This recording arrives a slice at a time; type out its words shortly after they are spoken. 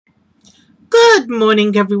Good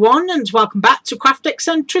morning everyone, and welcome back to Craft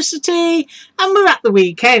Eccentricity, and we're at the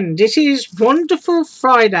weekend. It is wonderful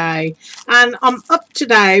Friday and I'm up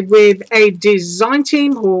today with a design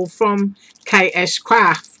team haul from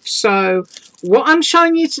KSCRAFT. So what I'm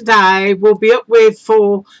showing you today will be up with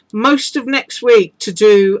for most of next week to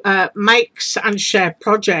do makes and share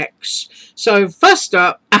projects. So first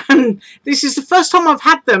up, and this is the first time I've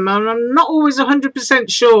had them and I'm not always 100%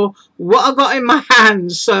 sure what I got in my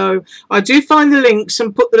hands, so I do find the links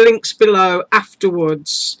and put the links below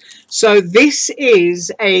afterwards. So this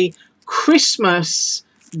is a Christmas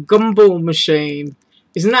gumball machine.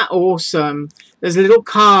 Isn't that awesome? There's a little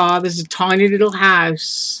car, there's a tiny little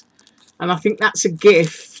house, and I think that's a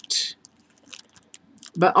gift.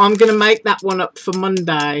 But I'm going to make that one up for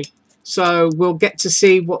Monday, so we'll get to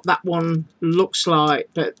see what that one looks like.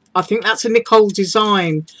 But I think that's a Nicole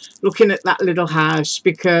design, looking at that little house,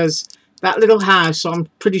 because that little house I'm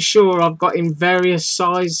pretty sure I've got in various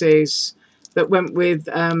sizes that went with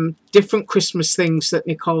different Christmas things that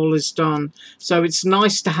Nicole has done. So it's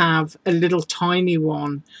nice to have a little tiny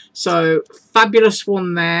one. So fabulous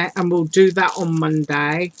one there, and we'll do that on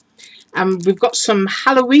Monday. And we've got some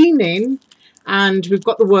Halloween in, and we've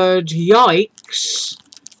got the word yikes.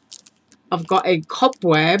 I've got a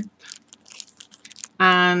cobweb,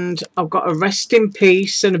 and I've got a rest in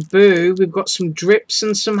peace and a boo. We've got some drips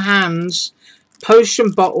and some hands,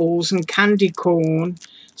 potion bottles and candy corn.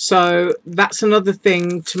 So that's another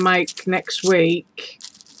thing to make next week.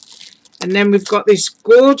 And then we've got this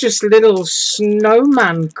gorgeous little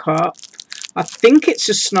snowman cup. I think it's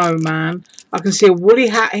a snowman. I can see a woolly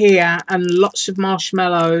hat here and lots of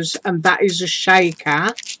marshmallows, and that is a shaker.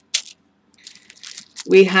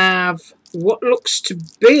 We have what looks to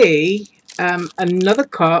be another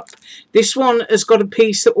cup. This one has got a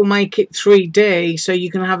piece that will make it 3D, so you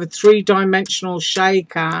can have a three-dimensional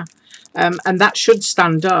shaker, and that should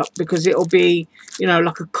stand up because it'll be, you know,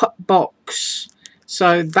 like a cup box.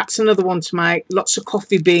 So that's another one to make. Lots of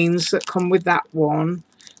coffee beans that come with that one,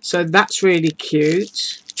 so that's really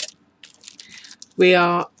cute. We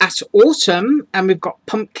are at autumn, and we've got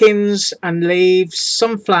pumpkins and leaves,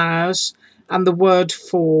 sunflowers, and the word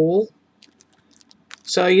fall.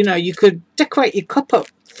 So, you know, you could decorate your cup up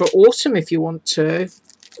for autumn if you want to,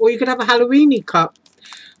 or you could have a Halloweeny cup.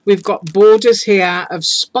 We've got borders here of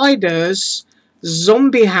spiders,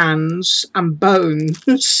 zombie hands, and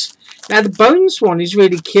bones. Now, the bones one is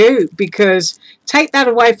really cute because take that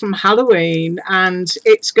away from Halloween and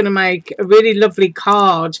it's going to make a really lovely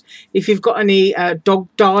card if you've got any dog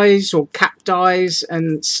dies or cat dies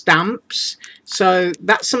and stamps. So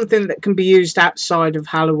that's something that can be used outside of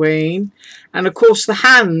Halloween. And of course the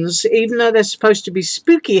hands, even though they're supposed to be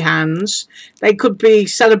spooky hands, they could be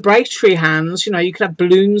celebratory hands. You know, you could have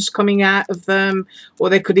balloons coming out of them, or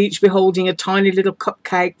they could each be holding a tiny little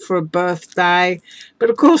cupcake for a birthday. But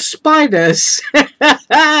of course spiders,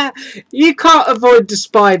 you can't avoid the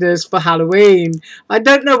spiders for Halloween. I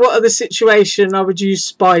don't know what other situation I would use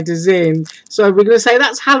spiders in. So we're going to say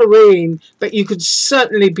that's Halloween, but you could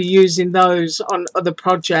certainly be using those on other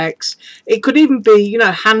projects. It could even be, you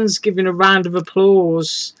know, hands giving a round of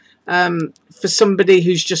applause for somebody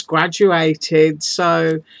who's just graduated.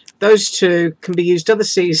 So those two can be used other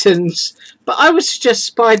seasons, but I would suggest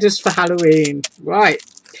spiders for Halloween. Right,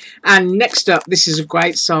 and next up, this is a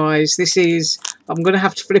great size. This is, I'm going to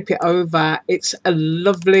have to flip it over. It's a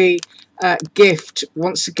lovely gift,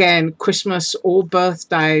 once again, Christmas or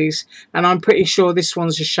birthdays, and I'm pretty sure this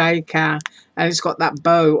one's a shaker, and it's got that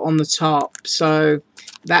bow on the top. So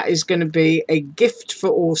that is going to be a gift for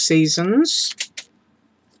all seasons.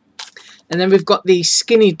 And then we've got the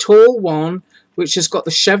skinny tall one, which has got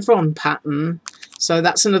the chevron pattern. So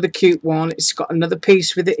that's another cute one. It's got another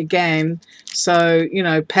piece with it again. So, you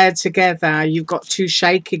know, paired together, you've got two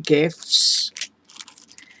shaker gifts.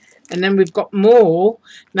 And then we've got more.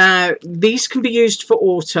 Now, these can be used for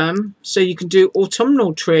autumn. So you can do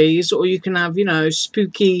autumnal trees, or you can have, you know,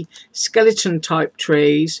 spooky skeleton type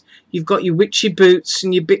trees. You've got your witchy boots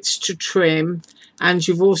and your bits to trim. And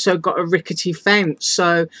you've also got a rickety fence.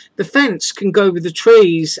 So the fence can go with the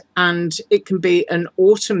trees, and it can be an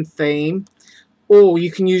autumn theme, or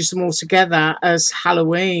you can use them all together as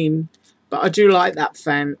Halloween. But I do like that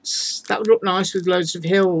fence. That would look nice with loads of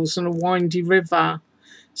hills and a windy river.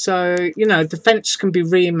 So, you know, the fence can be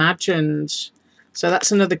reimagined. So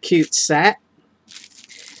that's another cute set.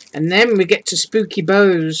 And then we get to spooky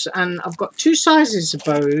bows, and I've got two sizes of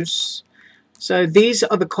bows. So these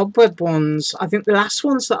are the cobweb ones. I think the last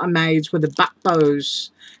ones that I made were the back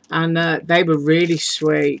bows, and they were really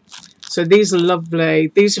sweet. So these are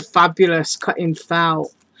lovely. These are fabulous, cut in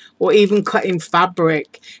felt. or even cutting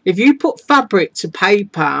fabric. If you put fabric to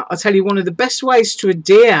paper, I'll tell you one of the best ways to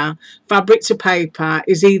adhere fabric to paper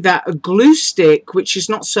is either a glue stick, which is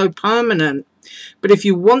not so permanent, but if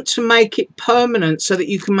you want to make it permanent so that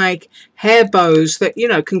you can make hair bows that, you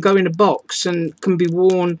know, can go in a box and can be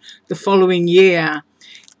worn the following year,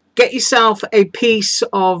 get yourself a piece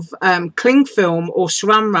of cling film or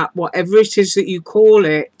saran wrap, whatever it is that you call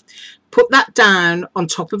it. Put that down on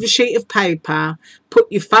top of a sheet of paper,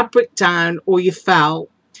 put your fabric down or your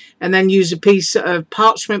felt, and then use a piece of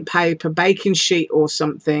parchment paper, baking sheet or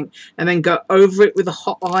something, and then go over it with a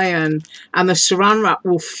hot iron, and the saran wrap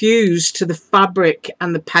will fuse to the fabric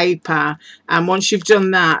and the paper, and once you've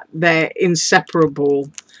done that, they're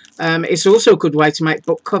inseparable. It's also a good way to make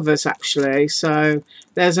book covers, actually. So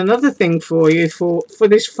there's another thing for you for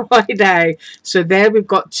this Friday. So there we've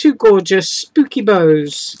got two gorgeous spooky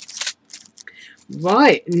bows.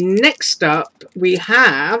 Right, next up we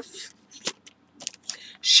have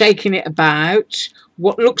shaking it about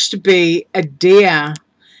what looks to be a deer.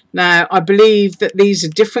 Now I believe that these are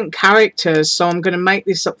different characters, so I'm going to make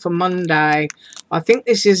this up for Monday. I think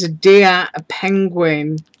this is a deer, a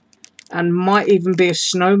penguin, and might even be a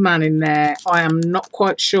snowman in there. I am not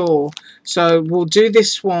quite sure, so we'll do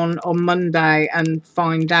this one on Monday and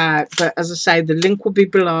find out. But as I say, the link will be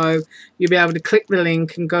below. You'll be able to click the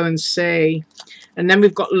link and go and see. And then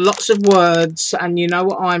we've got lots of words, and you know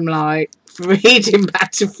what I'm like, reading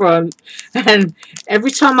back to front, and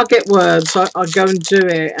every time I get words I go and do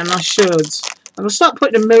it, and I should. And I'll start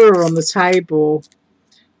putting a mirror on the table,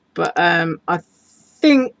 but I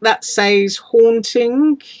think that says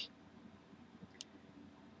haunting.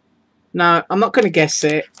 No, I'm not going to guess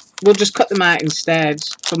it. We'll just cut them out instead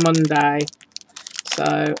for Monday.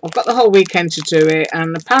 So I've got the whole weekend to do it,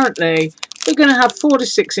 and apparently we're going to have 4 to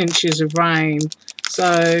 6 inches of rain.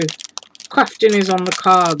 So crafting is on the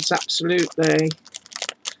cards, absolutely.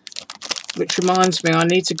 Which reminds me, I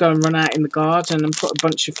need to go and run out in the garden and put a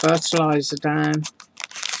bunch of fertiliser down,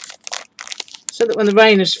 so that when the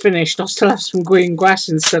rain is finished, I'll still have some green grass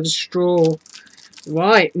instead of straw.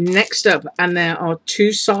 Right, next up, and there are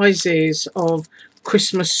 2 sizes of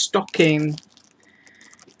Christmas stocking.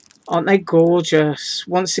 Aren't they gorgeous?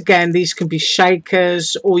 Once again, these can be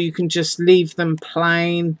shakers, or you can just leave them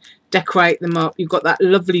plain, decorate them up. You've got that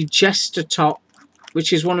lovely jester top,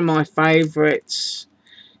 which is one of my favourites.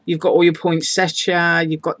 You've got all your poinsettia,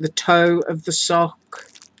 you've got the toe of the sock.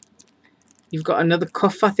 You've got another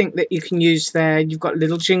cuff, I think, that you can use there. You've got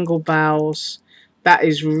little jingle bells. That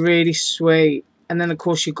is really sweet. And then, of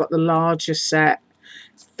course, you've got the larger set.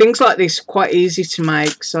 Things like this are quite easy to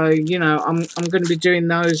make. So, you know, I'm going to be doing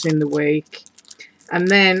those in the week. And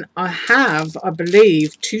then I have, I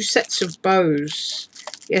believe, 2 sets of bows.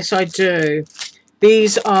 Yes, I do.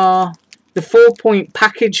 These are the 4-point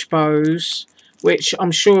package bows, which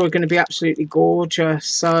I'm sure are going to be absolutely gorgeous.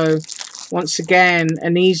 So once again,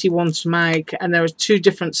 an easy one to make, and there are 2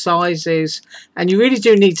 different sizes, and you really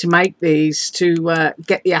do need to make these to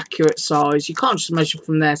get the accurate size. You can't just measure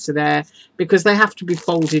from there to there because they have to be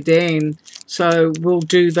folded in. So we'll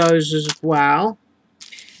do those as well.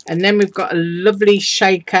 And then we've got a lovely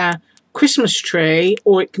shaker Christmas tree,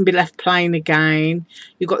 or it can be left plain again.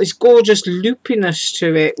 You've got this gorgeous loopiness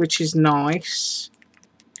to it, which is nice.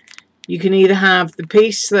 You can either have the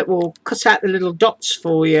piece that will cut out the little dots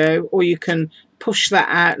for you, or you can push that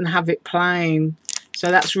out and have it plain.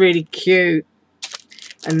 So that's really cute.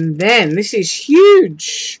 And then this is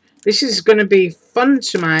huge. This is going to be fun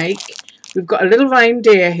to make. We've got a little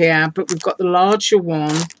reindeer here, but we've got the larger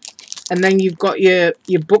one. And then you've got your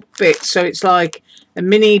book bit. So it's like a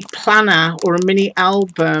mini planner or a mini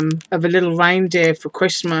album of a little reindeer for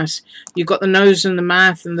Christmas. You've got the nose and the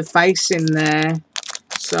mouth and the face in there.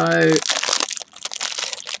 So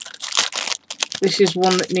this is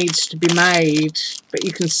one that needs to be made, but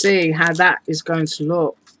you can see how that is going to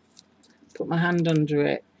look. Put my hand under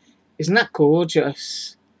it. Isn't that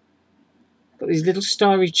gorgeous? Got these little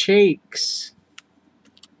starry cheeks.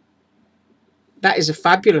 That is a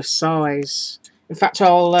fabulous size. In fact,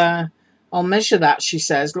 I'll measure that, she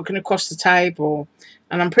says, looking across the table.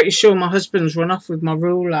 And I'm pretty sure my husband's run off with my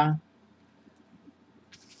ruler.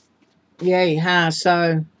 Yeah, he has.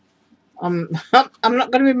 So I'm not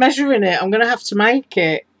going to be measuring it. I'm going to have to make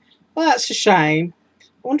it. Well, that's a shame.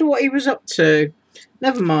 I wonder what he was up to.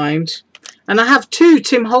 Never mind. And I have 2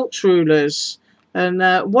 Tim Holtz rulers, and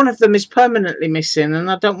one of them is permanently missing,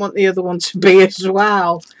 and I don't want the other one to be as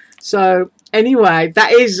well. So anyway,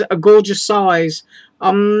 that is a gorgeous size.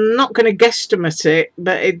 I'm not going to guesstimate it,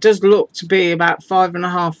 but it does look to be about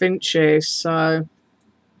 5.5 inches. So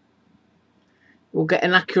we'll get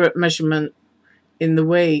an accurate measurement in the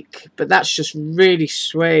week. But that's just really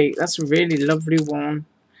sweet. That's a really lovely one.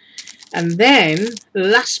 And then,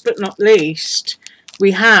 last but not least,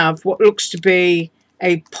 we have what looks to be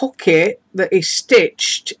a pocket that is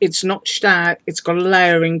stitched. It's notched out. It's got a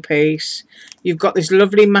layering piece. You've got this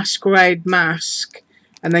lovely masquerade mask.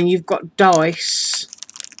 And then you've got dice,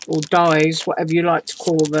 or dies, whatever you like to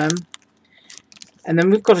call them. And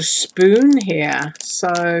then we've got a spoon here.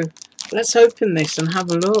 So let's open this and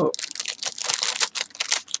have a look.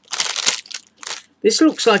 This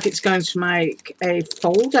looks like it's going to make a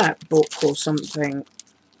fold-out book or something.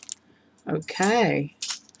 Okay.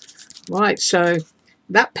 Right, so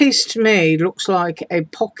that piece to me looks like a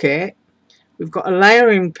pocket. We've got a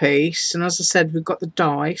layering piece, and as I said, we've got the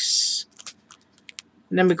dice.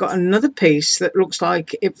 And then we've got another piece that looks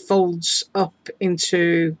like it folds up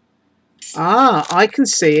into... Ah, I can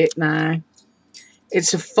see it now.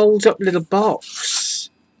 It's a fold-up little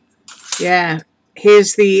box. Yeah.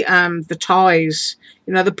 Here's the ties,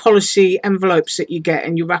 you know, the policy envelopes that you get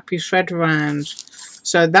and you wrap your thread around.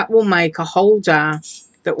 So that will make a holder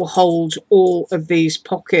that will hold all of these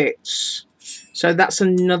pockets. So that's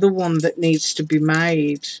another one that needs to be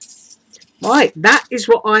made. Right, that is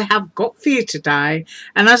what I have got for you today.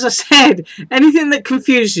 And as I said, anything that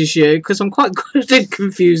confuses you, because I'm quite good at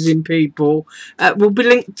confusing people, will be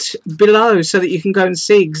linked below so that you can go and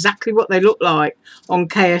see exactly what they look like on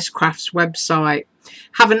KSCRAFT's website.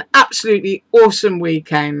 Have an absolutely awesome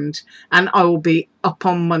weekend, and I will be up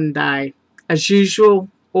on Monday. As usual,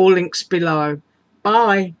 all links below.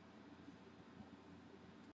 Bye.